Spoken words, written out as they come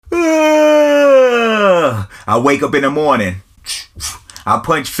I wake up in the morning. I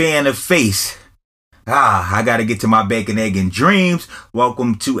punch fear in the face. I gotta get to my bacon, egg, and dreams.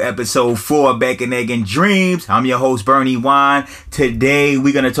 Welcome to episode 4 of Bacon, Egg, and Dreams. I'm your host, Bernie Wine. Today,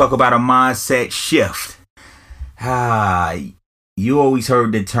 we're gonna talk about a mindset shift. You always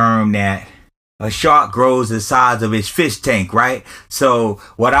heard the term that a shark grows the size of its fish tank, right? So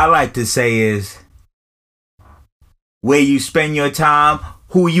what I like to say is, where you spend your time,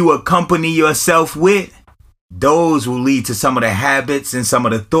 who you accompany yourself with, those will lead to some of the habits and some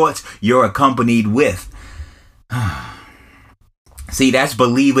of the thoughts you're accompanied with. See, that's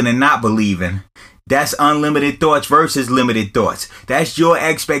believing and not believing. That's unlimited thoughts versus limited thoughts. That's your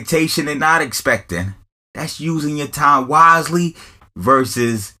expectation and not expecting. That's using your time wisely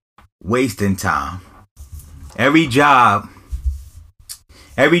versus wasting time. Every job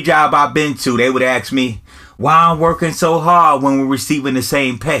I've been to, they would ask me, why I'm working so hard when we're receiving the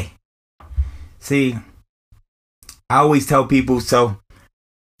same pay. See, I always tell people, so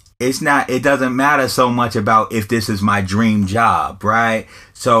it doesn't matter so much about if this is my dream job, right?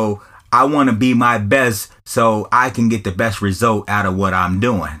 So I want to be my best so I can get the best result out of what I'm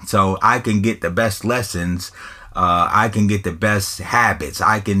doing. So I can get the best lessons. I can get the best habits.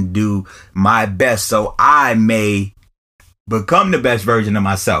 I can do my best so I may become the best version of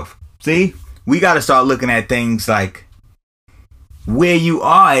myself. See, we got to start looking at things like where you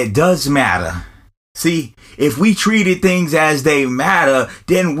are, it does matter. See, if we treated things as they matter,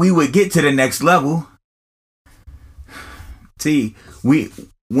 then we would get to the next level. See,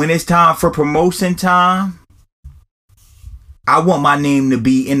 when it's time for promotion time, I want my name to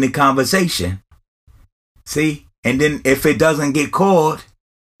be in the conversation. See, and then if it doesn't get called,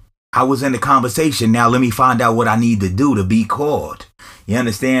 I was in the conversation. Now let me find out what I need to do to be called. You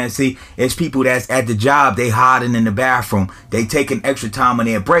understand? See, it's people that's at the job, they hiding in the bathroom, they taking extra time on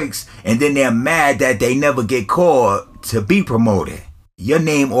their breaks, and then they're mad that they never get called to be promoted. Your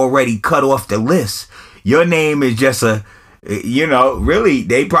name already cut off the list. Your name is just really,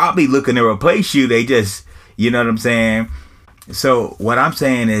 they probably looking to replace you. They just, you know what I'm saying? So what I'm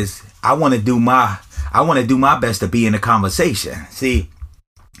saying is I want to do my best to be in the conversation. See,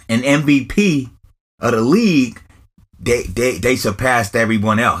 an MVP of the league, they surpassed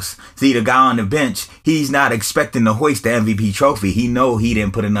everyone else. See, the guy on the bench, he's not expecting to hoist the MVP trophy. He know he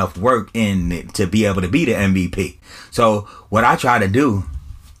didn't put enough work in to be able to be the MVP. So what I try to do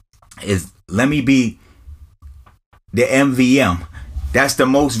is let me be the MVM. That's the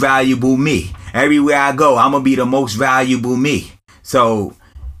most valuable me. Everywhere I go, I'm going to be the most valuable me. So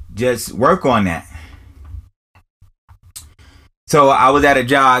just work on that. So I was at a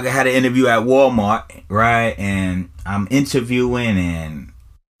job, I had an interview at Walmart, right? And I'm interviewing and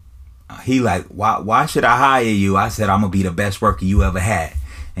he like, why should I hire you? I said, I'm going to be the best worker you ever had.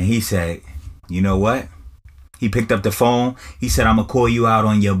 And he said, you know what? He picked up the phone. He said, I'm going to call you out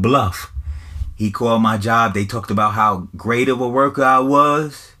on your bluff. He called my job. They talked about how great of a worker I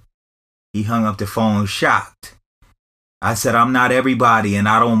was. He hung up the phone shocked. I said, I'm not everybody and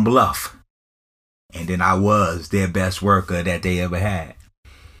I don't bluff. And then I was their best worker that they ever had.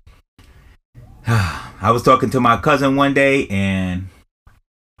 I was talking to my cousin one day and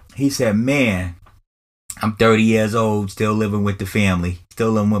he said, man, I'm 30 years old, still living with the family,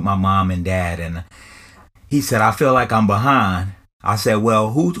 still living with my mom and dad. And he said, I feel like I'm behind. I said,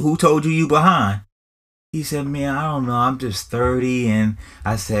 well, who told you behind? He said, man, I don't know. I'm just 30. And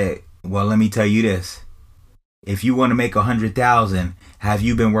I said, well, let me tell you this. If you want to make 100,000, have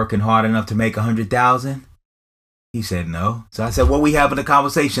you been working hard enough to make 100,000? He said no. So I said, what we having a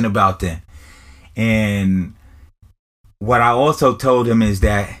conversation about then? And what I also told him is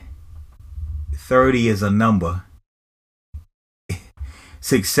that 30 is a number.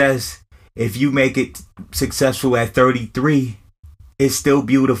 Success, if you make it successful at 33, it's still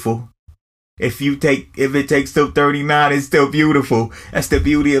beautiful. If it takes till 39, it's still beautiful. That's the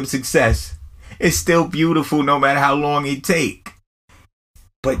beauty of success. It's still beautiful no matter how long it take.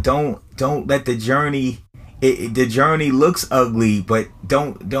 But don't let the journey. The journey looks ugly, but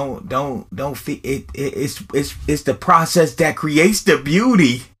don't it. It's the process that creates the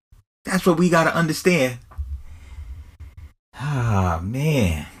beauty. That's what we gotta understand.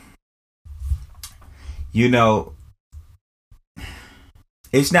 Man. You know,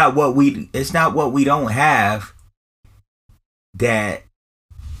 it's not what we don't have that's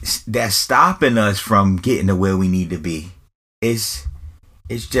stopping us from getting to where we need to be. It's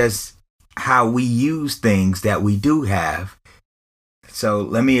just how we use things that we do have. So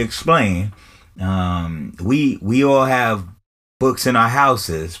let me explain. We all have books in our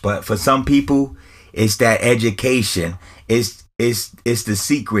houses, but for some people, it's that education. It's it's the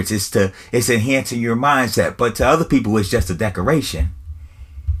secrets. It's enhancing your mindset. But to other people, it's just a decoration.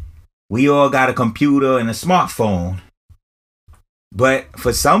 We all got a computer and a smartphone. But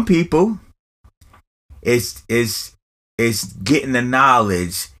for some people, it's getting the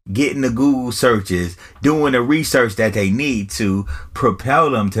knowledge, getting the Google searches, doing the research that they need to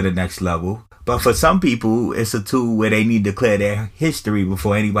propel them to the next level. But for some people, it's a tool where they need to clear their history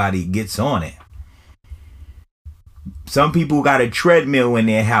before anybody gets on it. Some people got a treadmill in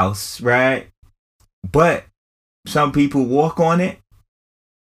their house, right? But some people walk on it.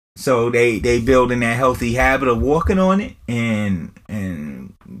 So they building that healthy habit of walking on it and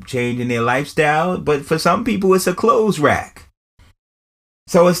changing their lifestyle. But for some people, it's a clothes rack.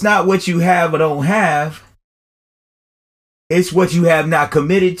 So it's not what you have or don't have. It's what you have not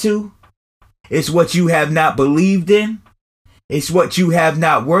committed to. It's what you have not believed in. It's what you have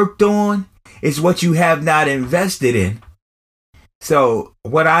not worked on. It's what you have not invested in. So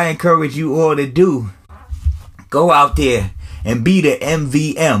what I encourage you all to do, go out there and be the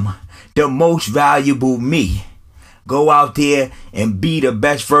MVM, the most valuable me. Go out there and be the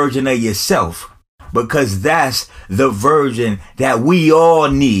best version of yourself, because that's the version that we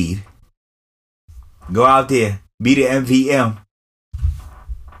all need. Go out there, be the MVM.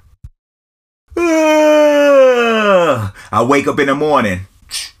 I wake up in the morning.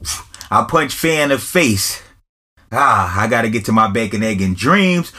 I punch fear in the face. I gotta get to my bacon, egg, and dreams.